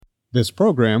This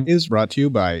program is brought to you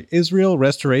by Israel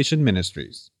Restoration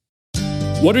Ministries.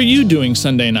 What are you doing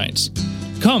Sunday nights?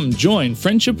 Come join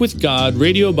Friendship with God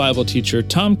radio Bible teacher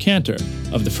Tom Cantor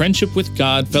of the Friendship with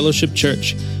God Fellowship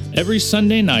Church every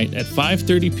Sunday night at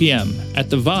 5:30 p.m. at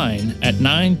The Vine at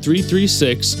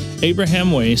 9336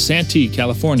 Abraham Way, Santee,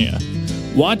 California.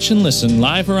 Watch and listen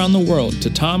live around the world to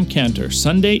Tom Cantor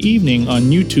Sunday evening on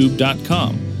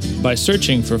YouTube.com by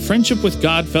searching for Friendship with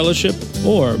God Fellowship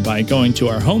or by going to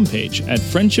our homepage at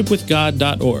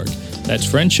friendshipwithgod.org. That's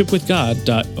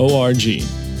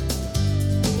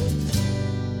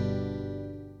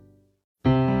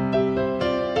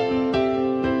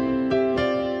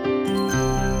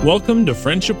Welcome to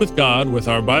Friendship with God with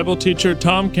our Bible teacher,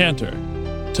 Tom Cantor.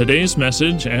 Today's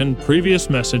message and previous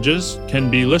messages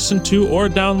can be listened to or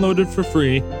downloaded for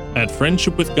free at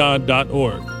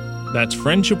friendshipwithgod.org. That's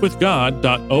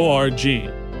friendshipwithgod.org.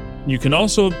 You can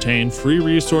also obtain free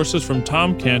resources from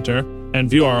Tom Cantor and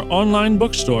view our online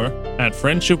bookstore at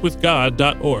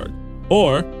friendshipwithgod.org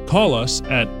or call us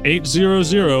at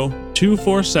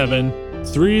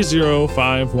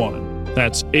 800-247-3051.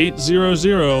 That's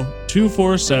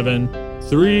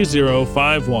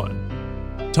 800-247-3051.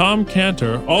 Tom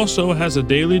Cantor also has a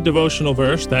daily devotional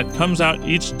verse that comes out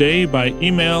each day by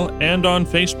email and on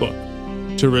Facebook.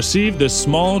 To receive this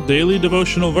small daily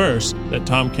devotional verse that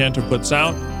Tom Cantor puts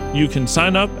out, you can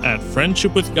sign up at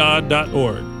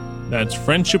friendshipwithgod.org. That's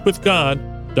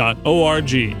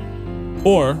friendshipwithgod.org.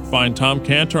 Or find Tom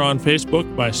Cantor on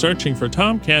Facebook by searching for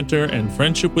Tom Cantor and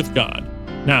Friendship with God.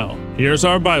 Now, here's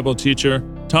our Bible teacher,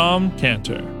 Tom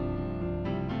Cantor.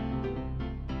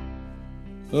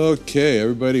 Okay,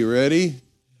 everybody ready?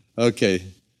 Okay,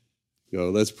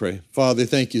 go. Let's pray. Father,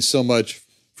 thank you so much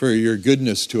for your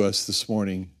goodness to us this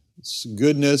morning. It's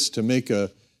goodness to make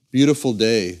a beautiful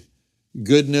day,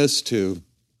 goodness to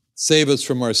save us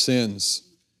from our sins,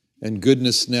 and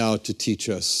goodness now to teach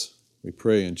us. We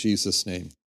pray in Jesus'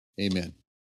 name. Amen.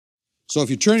 So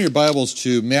if you turn your Bibles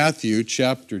to Matthew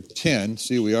chapter 10,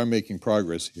 see, we are making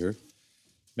progress here.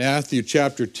 Matthew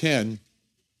chapter 10,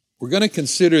 we're going to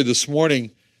consider this morning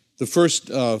the first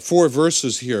 4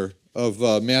 verses here of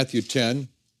Matthew 10.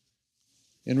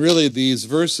 And really, these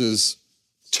verses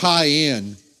tie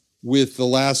in with the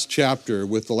last chapter,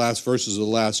 with the last verses of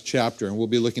the last chapter, and we'll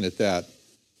be looking at that.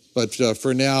 But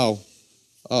for now,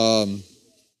 as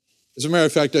a matter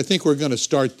of fact, I think we're going to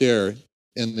start there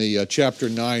in the chapter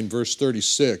 9, verse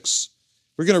 36.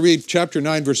 We're going to read chapter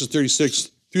 9, verses 36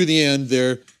 through the end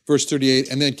there, verse 38,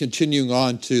 and then continuing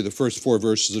on to the first 4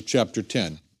 verses of chapter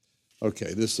 10.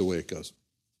 Okay, this is the way it goes.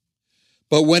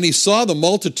 But when he saw the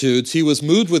multitudes, he was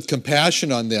moved with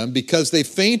compassion on them, because they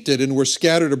fainted and were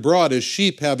scattered abroad as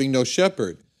sheep having no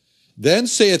shepherd. Then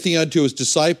saith he unto his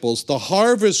disciples, the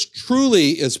harvest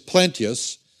truly is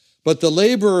plenteous, but the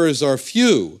laborers are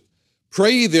few.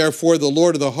 Pray ye therefore the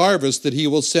Lord of the harvest, that he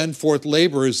will send forth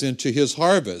laborers into his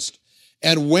harvest.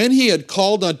 And when he had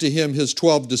called unto him his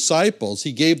 12 disciples,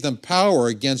 he gave them power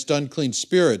against unclean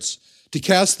spirits, to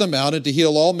cast them out and to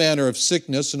heal all manner of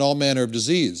sickness and all manner of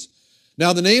disease.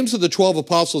 Now the names of the 12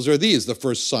 apostles are these: the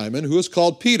first Simon, who is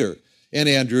called Peter, and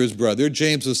Andrew his brother,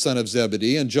 James the son of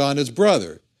Zebedee, and John his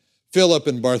brother, Philip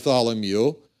and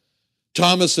Bartholomew,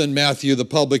 Thomas and Matthew the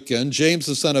publican, James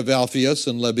the son of Alphaeus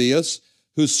and Lebbaeus,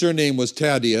 whose surname was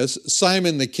Thaddeus,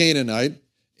 Simon the Canaanite,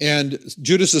 and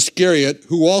Judas Iscariot,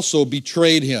 who also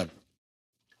betrayed him.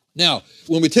 Now,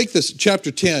 when we take this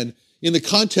chapter 10 in the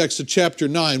context of chapter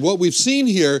 9, what we've seen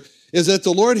here is that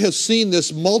the Lord has seen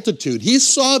this multitude. He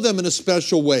saw them in a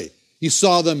special way. He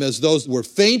saw them as those that were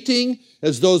fainting,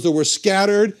 as those that were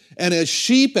scattered, and as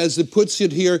sheep, as it puts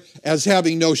it here, as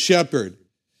having no shepherd.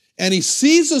 And he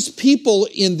sees his people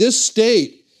in this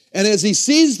state. And as he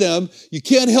sees them, you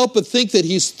can't help but think that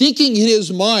he's thinking in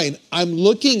his mind, I'm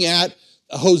looking at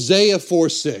Hosea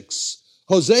 4:6.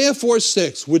 Hosea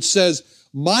 4:6, which says,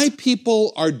 my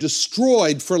people are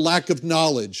destroyed for lack of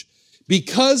knowledge.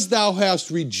 Because thou hast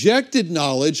rejected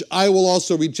knowledge, I will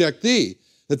also reject thee.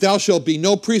 That thou shalt be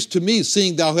no priest to me,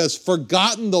 seeing thou hast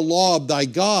forgotten the law of thy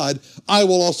God, I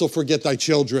will also forget thy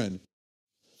children.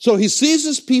 So he sees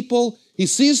his people, he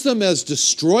sees them as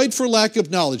destroyed for lack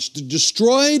of knowledge,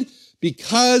 destroyed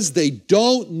because they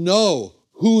don't know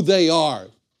who they are.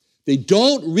 They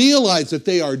don't realize that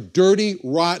they are dirty,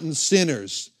 rotten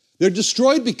sinners. They're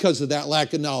destroyed because of that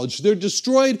lack of knowledge. They're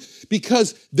destroyed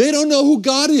because they don't know who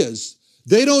God is.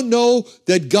 They don't know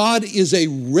that God is a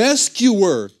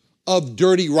rescuer of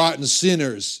dirty, rotten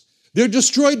sinners. They're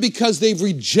destroyed because they've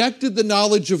rejected the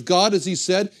knowledge of God, as he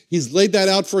said. He's laid that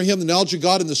out for him, the knowledge of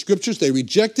God in the scriptures. They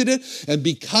rejected it. And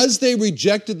because they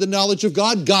rejected the knowledge of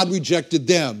God, God rejected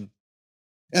them.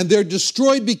 And they're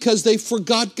destroyed because they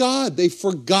forgot God. They've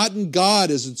forgotten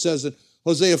God, as it says in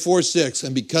Hosea 4:6.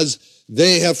 And because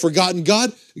they have forgotten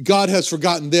God, God has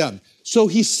forgotten them. So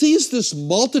he sees this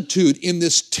multitude in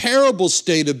this terrible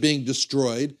state of being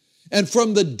destroyed. And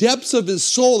from the depths of his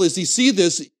soul, as he sees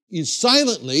this, he's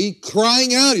silently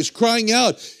crying out. He's crying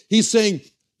out. He's saying,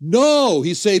 no.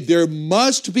 He's saying, there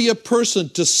must be a person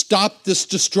to stop this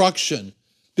destruction.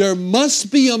 There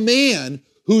must be a man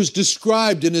who's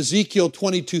described in Ezekiel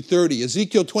 22:30.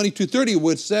 Ezekiel 22:30,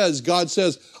 which says, God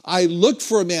says, I looked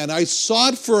for a man, I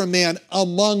sought for a man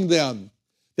among them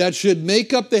that should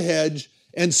make up the hedge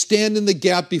and stand in the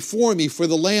gap before me for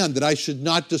the land, that I should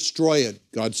not destroy it.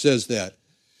 God says that.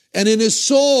 And in his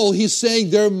soul, he's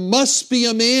saying there must be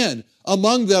a man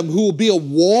among them who will be a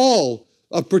wall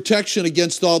of protection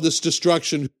against all this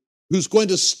destruction, who's going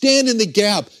to stand in the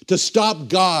gap to stop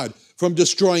God from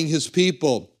destroying his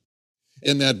people.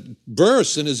 In that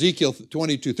verse in Ezekiel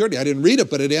 22:30, I didn't read it,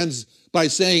 but it ends by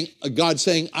saying, God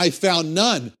saying, I found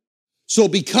none. So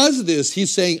because of this,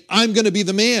 he's saying, I'm going to be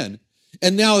the man.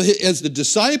 And now as the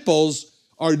disciples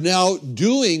are now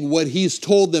doing what he's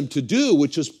told them to do,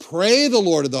 which is pray the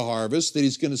Lord of the harvest, that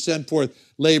he's going to send forth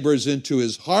laborers into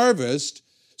his harvest.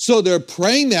 So they're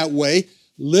praying that way.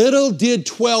 Little did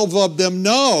 12 of them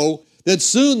know that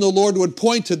soon the Lord would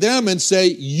point to them and say,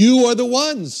 you are the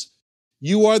ones.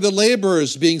 You are the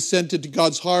laborers being sent into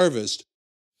God's harvest.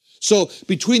 So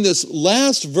between this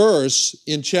last verse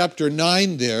in chapter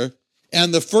 9 there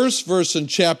and the first verse in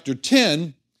chapter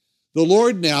 10, the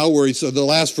Lord now, the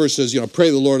last verse says,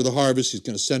 pray the Lord of the harvest, he's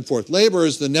going to send forth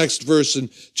laborers. The next verse in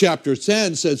chapter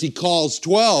 10 says he calls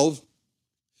 12.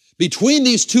 Between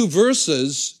these two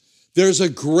verses, there's a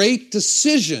great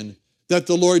decision that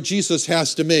the Lord Jesus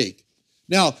has to make.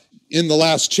 Now, in the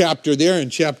last chapter there, in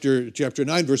chapter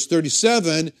 9, verse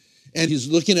 37, and he's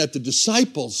looking at the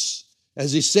disciples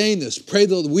as he's saying this. Pray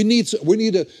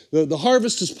the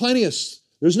harvest is plenteous.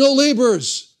 There's no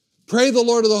laborers. Pray the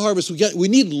Lord of the harvest. We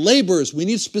need laborers. We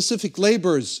need specific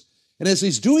laborers. And as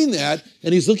he's doing that,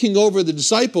 and he's looking over the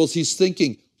disciples, he's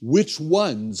thinking, which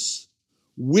ones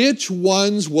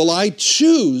will I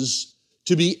choose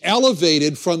to be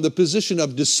elevated from the position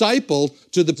of disciple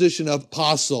to the position of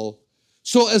apostle?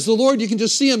 So as the Lord, you can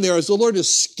just see him there, as the Lord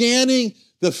is scanning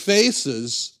the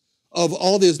faces of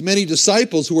all these many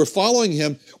disciples who are following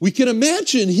him, we can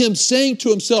imagine him saying to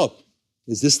himself,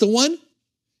 is this the one?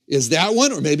 Is that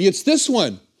one? Or maybe it's this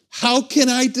one. How can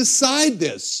I decide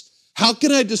this? How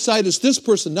can I decide it's this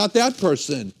person, not that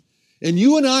person? And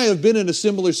you and I have been in a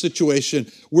similar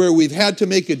situation where we've had to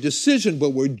make a decision,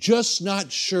 but we're just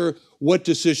not sure what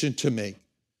decision to make.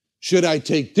 Should I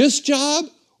take this job?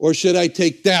 Or should I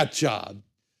take that job?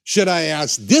 Should I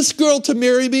ask this girl to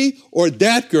marry me or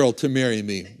that girl to marry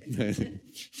me?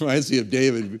 Reminds me of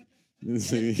David.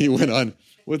 He went on,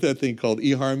 what's that thing called,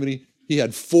 eHarmony? He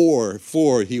had four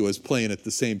he was playing at the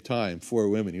same time, 4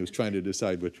 women. He was trying to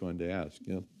decide which one to ask.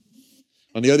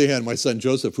 On the other hand, my son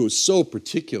Joseph, who was so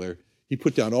particular, he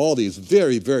put down all these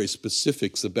very, very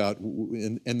specifics about,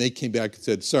 and they came back and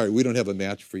said, sorry, we don't have a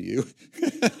match for you.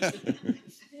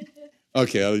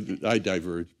 Okay, I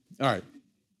diverge. All right.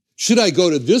 Should I go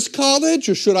to this college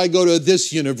or should I go to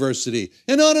this university?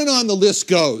 And on the list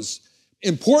goes.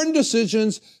 Important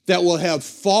decisions that will have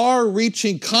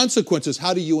far-reaching consequences.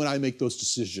 How do you and I make those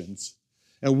decisions?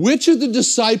 And which of the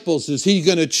disciples is he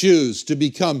going to choose to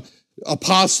become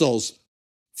apostles?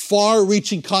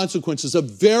 Far-reaching consequences, a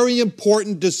very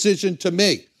important decision to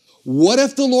make. What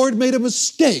if the Lord made a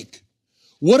mistake?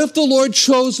 What if the Lord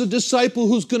chose a disciple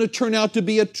who's going to turn out to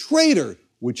be a traitor,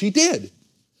 which he did?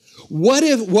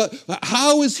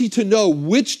 How is he to know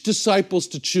which disciples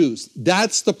to choose?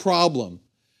 That's the problem.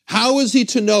 How is he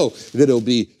to know that it'll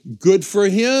be good for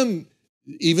him,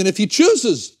 even if he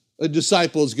chooses a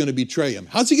disciple is going to betray him?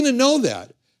 How's he going to know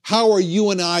that? How are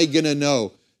you and I going to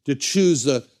know to choose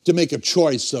to make a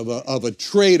choice of a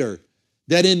traitor,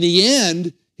 that in the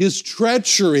end, his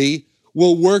treachery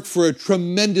will work for a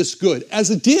tremendous good, as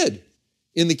it did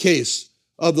in the case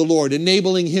of the Lord,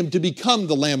 enabling him to become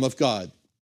the Lamb of God?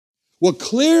 Well,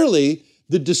 clearly,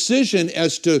 the decision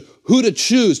as to who to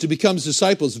choose to become his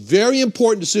disciples, very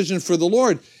important decision for the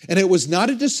Lord. And it was not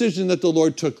a decision that the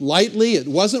Lord took lightly. It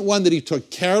wasn't one that he took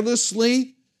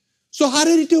carelessly. So how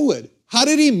did he do it? How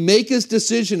did he make his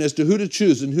decision as to who to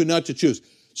choose and who not to choose?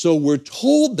 So we're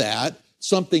told that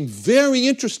something very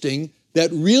interesting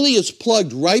that really is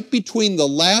plugged right between the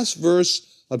last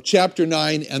verse of chapter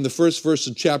 9 and the first verse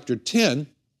of chapter 10,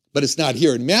 but it's not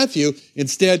here in Matthew.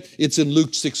 Instead, it's in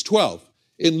Luke 6:12.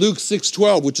 In Luke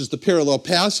 6:12, which is the parallel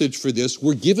passage for this,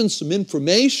 we're given some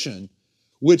information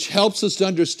which helps us to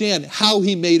understand how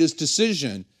he made his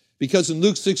decision. Because in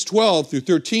Luke 6:12 through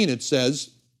 13 it says,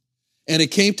 "And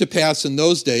it came to pass in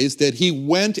those days that he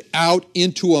went out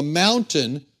into a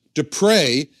mountain to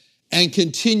pray and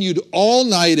continued all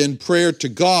night in prayer to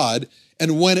God.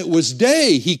 And when it was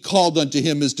day, he called unto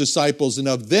him his disciples, and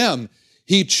of them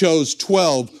he chose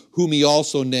 12, whom he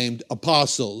also named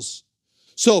apostles."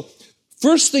 So,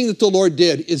 first thing that the Lord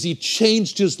did is he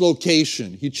changed his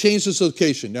location. He changed his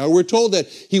location. Now, we're told that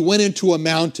he went into a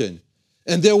mountain,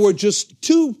 and there were just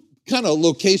two kind of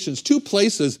locations, two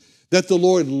places that the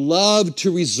Lord loved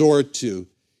to resort to.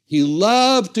 He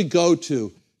loved to go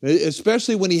to,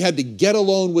 especially when he had to get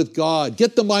alone with God,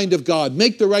 get the mind of God,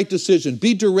 make the right decision,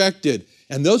 be directed.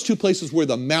 And those two places were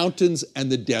the mountains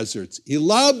and the deserts. He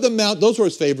loved the mountains. Those were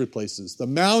his favorite places, the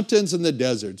mountains and the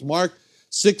deserts. Mark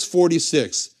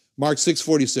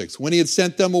 6:46. When he had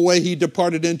sent them away, he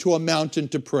departed into a mountain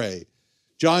to pray.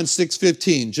 John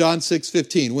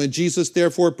 6:15. When Jesus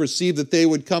therefore perceived that they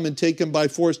would come and take him by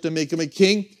force to make him a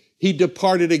king, he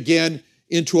departed again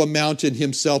into a mountain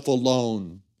himself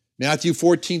alone. Matthew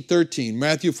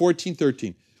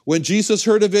 14:13. When Jesus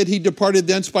heard of it, he departed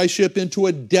thence by ship into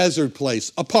a desert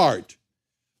place, apart.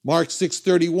 Mark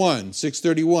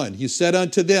 6:31. He said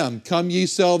unto them, "Come ye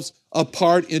selves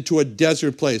apart into a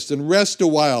desert place, and rest a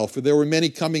while, for there were many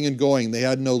coming and going. They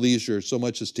had no leisure, so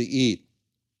much as to eat."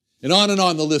 And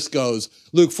on the list goes.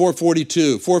 Luke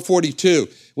 4:42.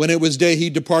 When it was day, he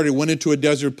departed, went into a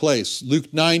desert place.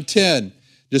 Luke 9:10.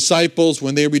 Disciples,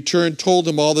 when they returned, told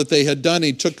him all that they had done.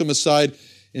 He took them aside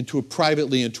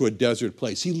privately into a desert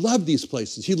place. He loved these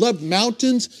places. He loved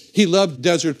mountains. He loved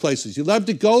desert places. He loved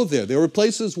to go there. There were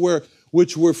places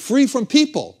which were free from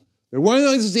people. There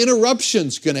weren't these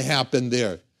interruptions going to happen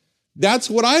there. That's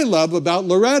what I love about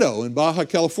Loreto in Baja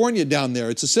California down there.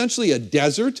 It's essentially a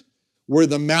desert where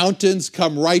the mountains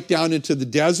come right down into the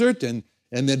desert and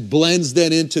then blends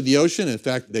then into the ocean. In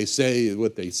fact, what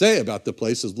they say about the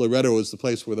place is Loreto is the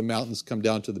place where the mountains come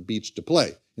down to the beach to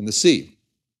play in the sea.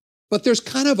 But there's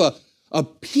kind of a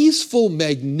peaceful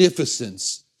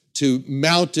magnificence to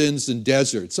mountains and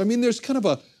deserts. I mean, there's kind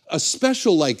of a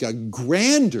special, like a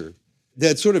grandeur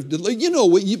that sort of,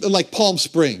 like Palm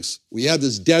Springs. We have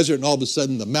this desert and all of a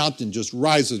sudden the mountain just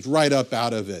rises right up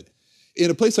out of it.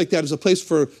 In a place like that is a place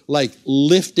for like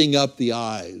lifting up the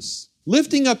eyes.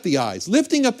 Lifting up the eyes.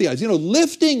 Lifting up the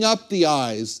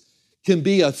eyes can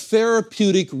be a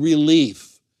therapeutic relief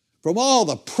from all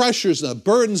the pressures and the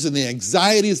burdens and the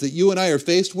anxieties that you and I are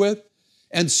faced with.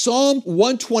 And Psalm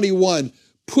 121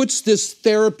 puts this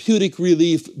therapeutic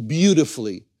relief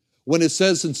beautifully when it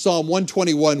says in Psalm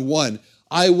 121:1,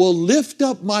 "I will lift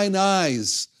up mine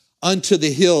eyes unto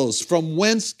the hills, from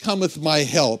whence cometh my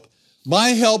help. My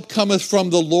help cometh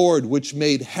from the Lord, which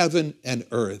made heaven and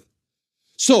earth."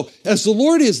 So as the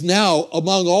Lord is now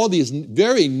among all these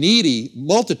very needy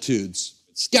multitudes,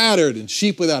 scattered and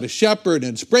sheep without a shepherd,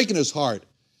 and it's breaking his heart,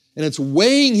 and it's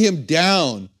weighing him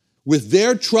down, with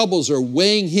their troubles are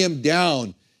weighing him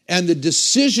down, and the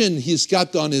decision he's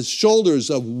got on his shoulders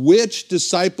of which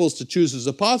disciples to choose as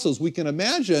apostles, we can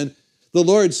imagine the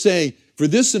Lord saying, for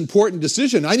this important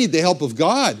decision, I need the help of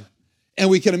God. And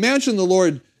we can imagine the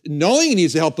Lord knowing he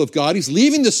needs the help of God. He's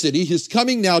leaving the city. He's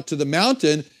coming now to the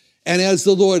mountain. And as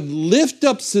the Lord lifts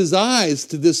up his eyes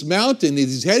to this mountain that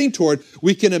he's heading toward,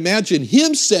 we can imagine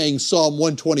him saying Psalm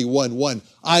 121:1,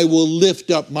 "I will lift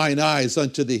up mine eyes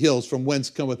unto the hills, from whence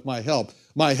cometh my help.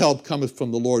 My help cometh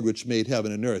from the Lord, which made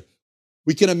heaven and earth."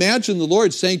 We can imagine the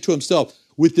Lord saying to himself,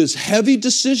 with this heavy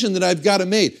decision that I've got to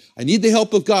make, I need the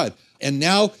help of God. And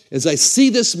now, as I see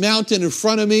this mountain in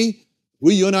front of me,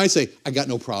 will you and I say, I got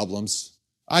no problems.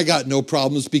 I got no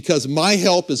problems, because my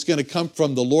help is going to come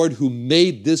from the Lord who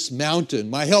made this mountain.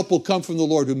 My help will come from the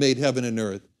Lord who made heaven and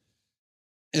earth.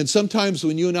 And sometimes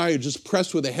when you and I are just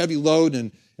pressed with a heavy load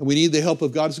and we need the help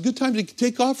of God, it's a good time to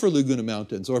take off for Laguna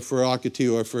Mountains or for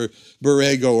Ocotillo or for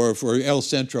Borrego or for El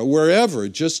Centro, wherever,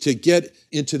 just to get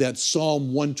into that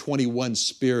Psalm 121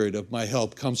 spirit of my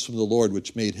help comes from the Lord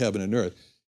which made heaven and earth.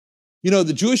 You know,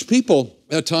 the Jewish people at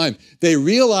that time, they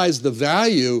realized the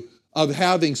value of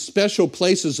having special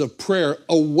places of prayer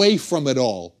away from it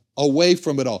all.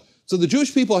 So the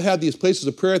Jewish people had these places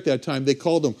of prayer at that time. They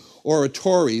called them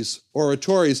oratories,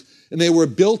 and they were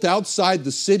built outside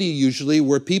the city usually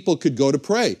where people could go to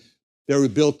pray. They were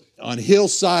built on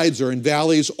hillsides or in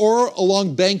valleys or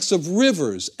along banks of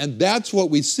rivers. And that's what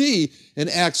we see in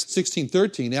Acts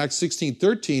 16:13,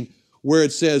 where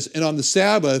it says, "And on the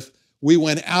Sabbath, we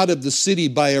went out of the city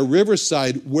by a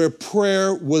riverside where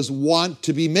prayer was wont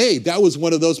to be made." That was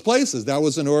one of those places. That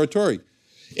was an oratory.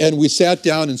 "And we sat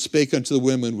down and spake unto the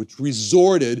women which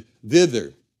resorted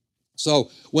thither."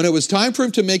 So when it was time for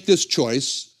him to make this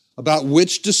choice about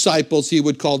which disciples he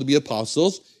would call to be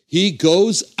apostles, he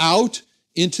goes out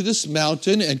into this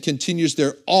mountain and continues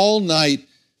there all night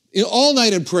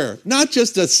in prayer. Not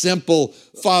just a simple,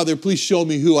 Father, please show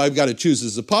me who I've got to choose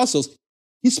as apostles.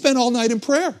 He spent all night in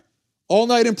prayer. All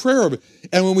night in prayer.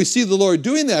 And when we see the Lord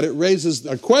doing that, it raises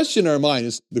a question in our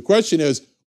mind. The question is,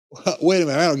 wait a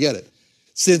minute, I don't get it.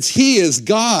 Since he is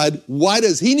God, why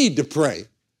does he need to pray?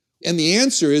 And the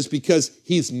answer is because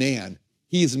he's man.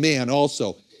 He's man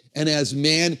also. And as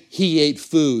man, he ate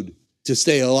food to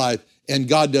stay alive. And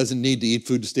God doesn't need to eat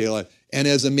food to stay alive. And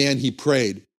as a man, he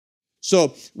prayed.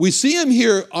 So we see him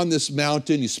here on this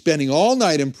mountain. He's spending all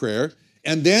night in prayer.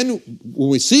 And then when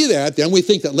we see that, then we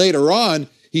think that later on,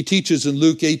 he teaches in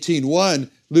Luke 18:1.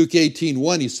 Luke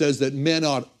 18:1, he says that men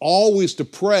ought always to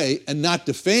pray and not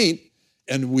to faint.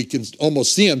 And we can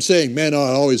almost see him saying, men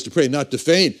ought always to pray, not to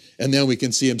faint. And then we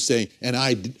can see him saying, and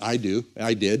I do.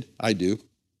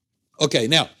 Okay,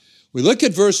 now, we look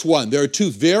at verse 1. There are two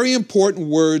very important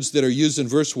words that are used in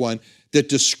verse 1 that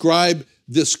describe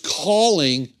this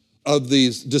calling of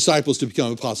these disciples to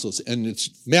become apostles. And it's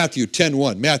Matthew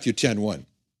 10:1.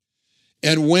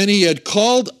 And when he had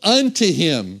called unto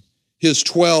him his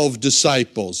 12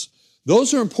 disciples.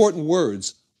 Those are important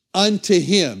words, unto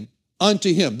him.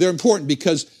 They're important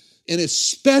because, and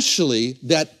especially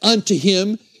that unto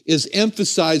him is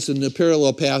emphasized in the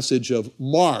parallel passage of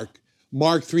Mark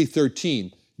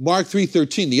 3:13. Mark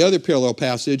 3:13, the other parallel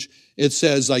passage, it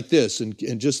says like this, and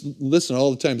just listen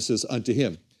all the time, it says unto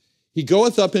him. He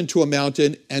goeth up into a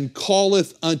mountain and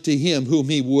calleth unto him whom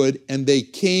he would, and they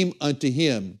came unto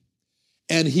him.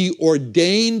 And he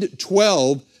ordained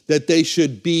 12 that they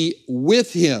should be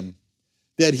with him,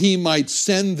 that he might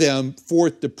send them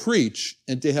forth to preach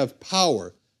and to have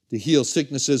power to heal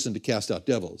sicknesses and to cast out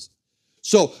devils.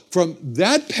 So from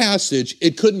that passage,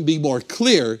 it couldn't be more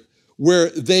clear where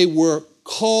they were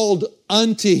called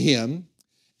unto him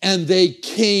and they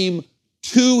came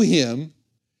to him,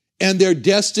 and their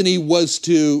destiny was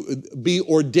to be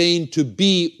ordained to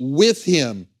be with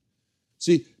him.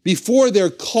 See, before their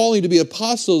calling to be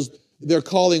apostles, their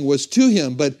calling was to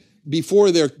him, but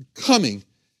before their coming,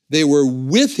 they were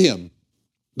with him.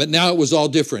 But now it was all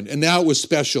different, and now it was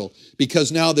special,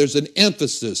 because now there's an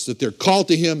emphasis that they're called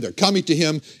to him, they're coming to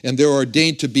him, and they're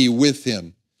ordained to be with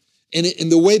him. And in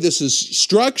the way this is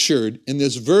structured in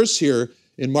this verse here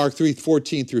in Mark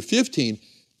 3:14 through 15,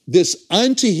 this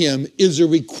unto him is a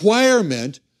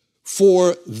requirement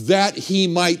for that he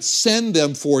might send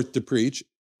them forth to preach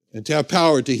and to have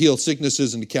power to heal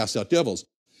sicknesses and to cast out devils.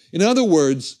 In other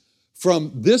words,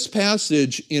 from this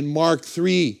passage in Mark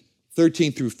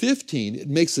 3:13 through 15, it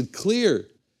makes it clear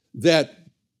that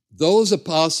those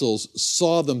apostles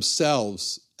saw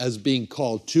themselves as being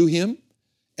called to him,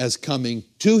 as coming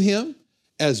to him,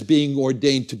 as being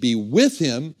ordained to be with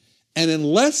him, and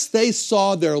unless they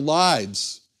saw their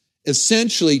lives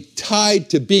essentially tied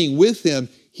to being with him,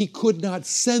 he could not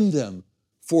send them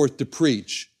forth to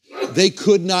preach. They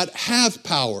could not have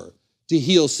power to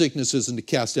heal sicknesses and to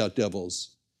cast out devils.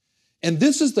 And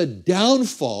this is the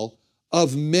downfall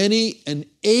of many an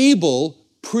able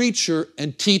preacher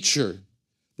and teacher.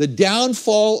 The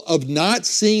downfall of not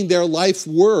seeing their life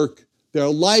work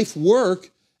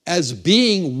as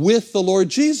being with the Lord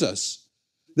Jesus.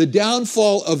 The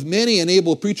downfall of many an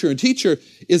able preacher and teacher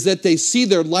is that they see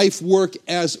their life work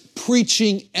as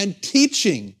preaching and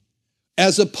teaching,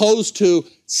 as opposed to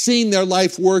seeing their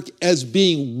life work as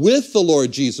being with the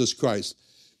Lord Jesus Christ.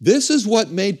 This is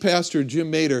what made Pastor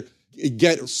Jim Mater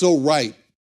get so right.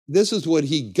 This is what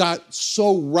he got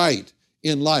so right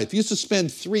in life. He used to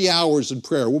spend 3 hours in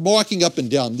prayer. We're walking up and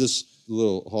down this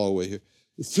little hallway here.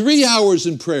 3 hours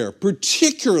in prayer,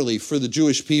 particularly for the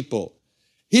Jewish people.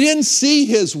 He didn't see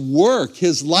his work,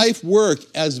 his life work,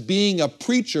 as being a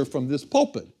preacher from this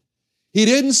pulpit. He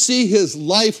didn't see his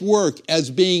life work as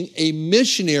being a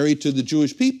missionary to the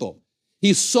Jewish people.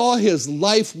 He saw his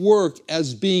life work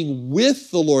as being with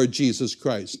the Lord Jesus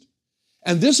Christ.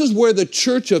 And this is where the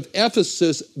church of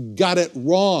Ephesus got it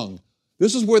wrong.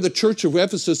 This is where the church of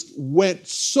Ephesus went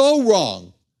so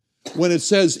wrong when it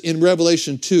says in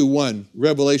Revelation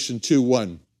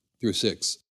 2:1 through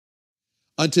 6.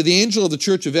 Unto the angel of the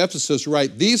church of Ephesus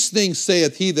write, These things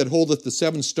saith he that holdeth the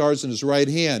 7 stars in his right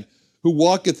hand, who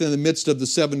walketh in the midst of the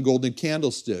 7 golden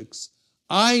candlesticks.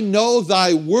 I know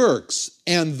thy works,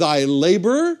 and thy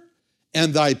labor,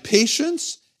 and thy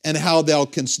patience, and how thou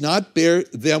canst not bear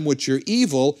them which are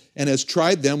evil, and hast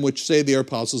tried them which say they are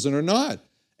apostles and are not,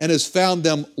 and hast found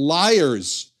them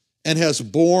liars, and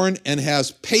hast borne and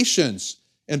has patience,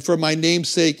 and for my name's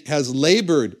sake has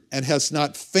labored, and hast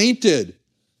not fainted.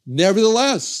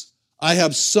 Nevertheless, I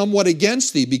have somewhat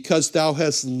against thee, because thou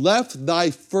hast left thy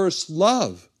first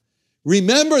love.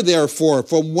 Remember, therefore,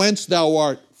 from whence thou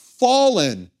art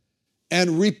fallen,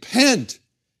 and repent,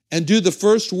 and do the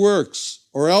first works,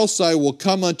 or else I will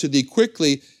come unto thee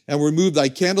quickly, and remove thy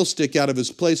candlestick out of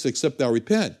his place, except thou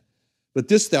repent. But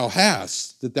this thou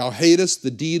hast, that thou hatest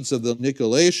the deeds of the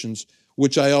Nicolaitans,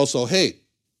 which I also hate.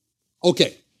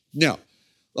 Okay, now,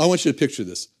 I want you to picture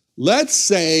this. Let's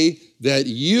say that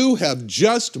you have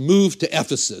just moved to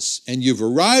Ephesus, and you've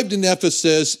arrived in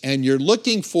Ephesus, and you're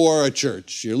looking for a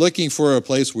church. You're looking for a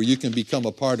place where you can become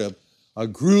a part of a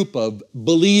group of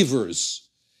believers.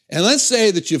 And let's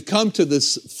say that you've come to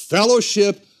this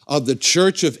fellowship of the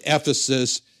church of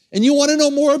Ephesus, and you want to know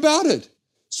more about it.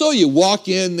 So you walk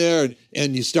in there,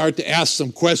 and you start to ask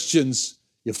some questions.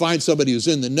 You find somebody who's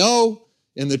in the know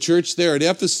in the church there at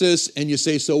Ephesus, and you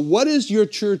say, so what is your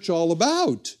church all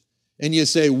about? And you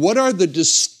say, what are the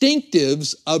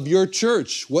distinctives of your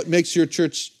church? What makes your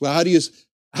church, well, how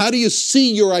do you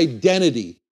see your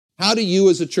identity? How do you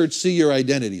as a church see your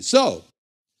identity? So,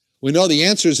 we know the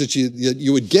answers that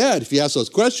you would get if you ask those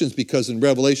questions, because in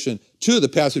Revelation 2, the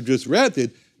passage just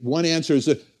read, one answer is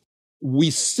that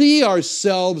we see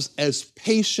ourselves as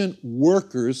patient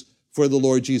workers for the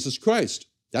Lord Jesus Christ.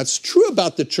 That's true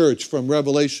about the church from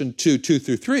Revelation 2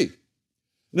 through 3.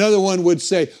 Another one would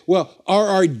say, well,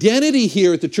 our identity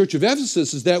here at the church of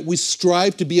Ephesus is that we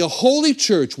strive to be a holy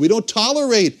church. We don't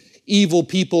tolerate evil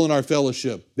people in our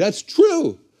fellowship. That's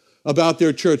true about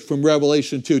their church from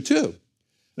Revelation 2:2.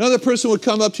 Another person would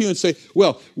come up to you and say,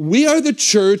 well, we are the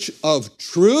church of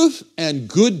truth and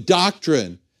good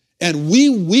doctrine, and we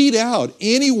weed out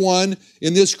anyone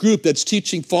in this group that's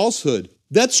teaching falsehood.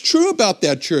 That's true about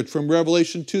that church from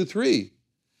Revelation 2:3.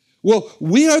 Well,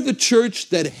 we are the church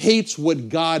that hates what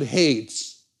God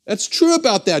hates. That's true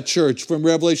about that church from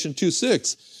Revelation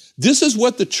 2:6. This is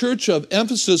what the church of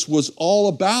Ephesus was all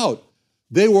about.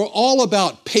 They were all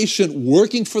about patient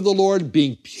working for the Lord,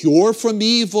 being pure from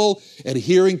evil,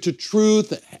 adhering to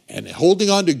truth, and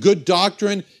holding on to good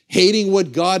doctrine, hating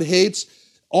what God hates.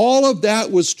 All of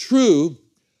that was true,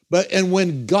 and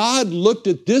when God looked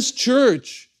at this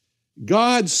church,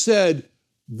 God said,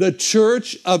 the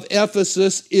church of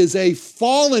Ephesus is a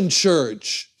fallen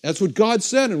church. That's what God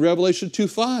said in Revelation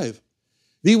 2:5.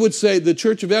 He would say the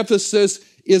church of Ephesus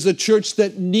is a church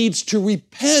that needs to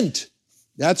repent.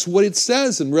 That's what it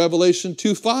says in Revelation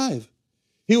 2:5.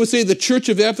 He would say the church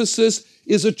of Ephesus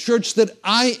is a church that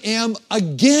I am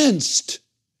against.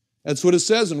 That's what it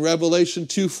says in Revelation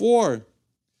 2:4.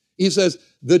 He says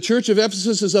the church of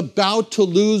Ephesus is about to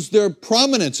lose their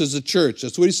prominence as a church.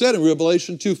 That's what he said in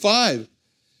Revelation 2:5.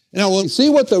 Now, when we see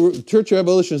what the church of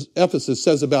Ephesus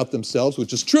says about themselves,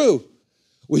 which is true,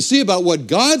 we see about what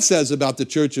God says about the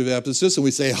church of Ephesus, and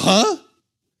we say,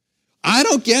 I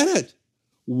don't get it.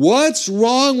 What's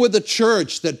wrong with a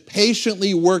church that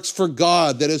patiently works for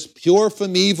God, that is pure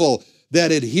from evil,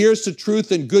 that adheres to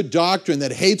truth and good doctrine,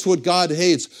 that hates what God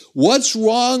hates? What's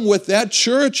wrong with that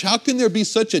church? How can there be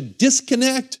such a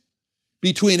disconnect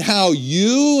between how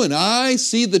you and I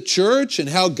see the church and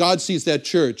how God sees that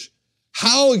church?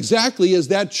 How exactly is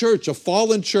that church a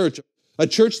fallen church, a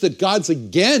church that God's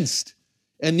against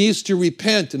and needs to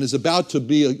repent and is about to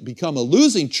become a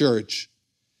losing church?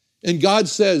 And God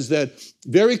says that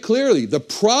very clearly, the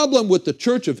problem with the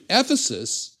church of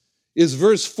Ephesus is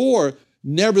verse 4,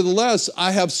 nevertheless,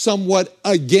 I have somewhat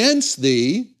against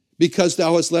thee because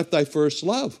thou hast left thy first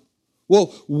love.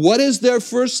 Well, what is their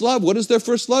first love? What is their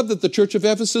first love that the church of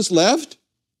Ephesus left?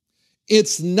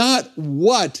 It's not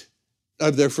what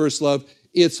of their first love,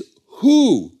 it's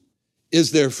who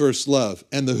is their first love,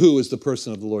 and the who is the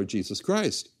person of the Lord Jesus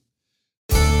Christ.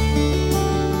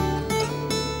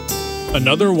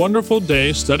 Another wonderful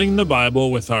day studying the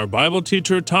Bible with our Bible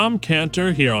teacher Tom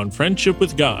Cantor here on Friendship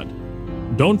with God.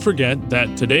 Don't forget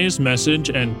that today's message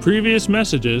and previous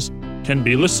messages can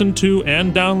be listened to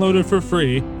and downloaded for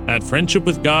free at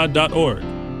friendshipwithgod.org.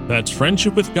 That's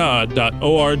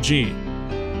friendshipwithgod.org.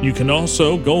 You can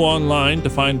also go online to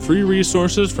find free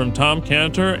resources from Tom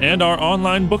Cantor and our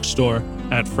online bookstore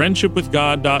at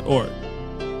friendshipwithgod.org.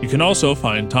 You can also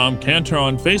find Tom Cantor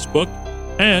on Facebook,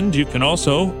 and you can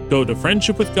also go to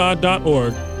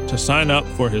friendshipwithgod.org to sign up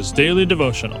for his daily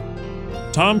devotional.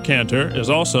 Tom Cantor is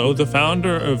also the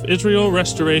founder of Israel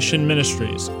Restoration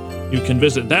Ministries. You can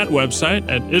visit that website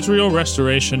at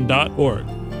israelrestoration.org.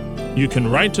 You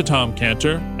can write to Tom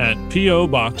Cantor at P.O.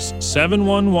 Box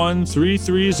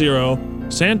 711330,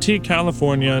 Santee,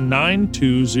 California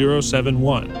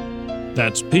 92071.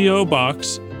 That's P.O.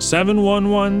 Box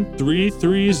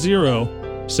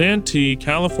 711330, Santee,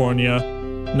 California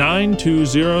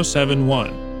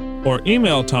 92071. or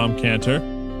email Tom Cantor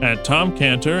at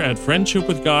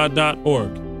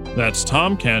tomcantor@friendshipwithgod.org. That's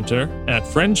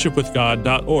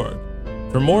tomcantor@friendshipwithgod.org.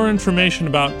 For more information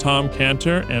about Tom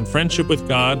Cantor and Friendship with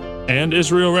God and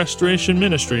Israel Restoration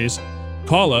Ministries,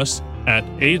 call us at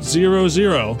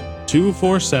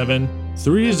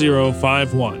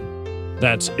 800-247-3051.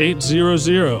 That's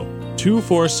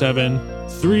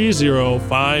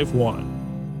 800-247-3051.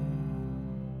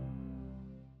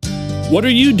 What are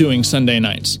you doing Sunday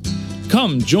nights?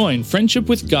 Come join Friendship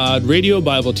with God radio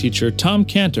Bible teacher Tom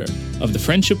Cantor of the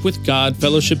Friendship with God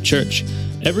Fellowship Church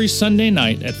every Sunday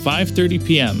night at 5:30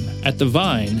 p.m. at The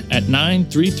Vine at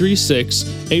 9336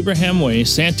 Abraham Way,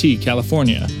 Santee,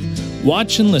 California.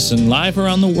 Watch and listen live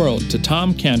around the world to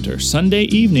Tom Cantor Sunday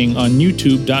evening on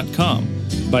YouTube.com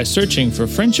by searching for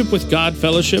Friendship with God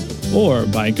Fellowship or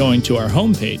by going to our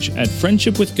homepage at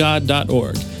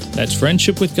friendshipwithgod.org. That's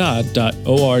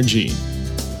friendshipwithgod.org.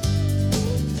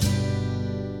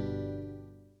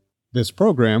 This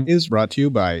program is brought to you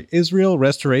by Israel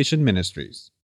Restoration Ministries.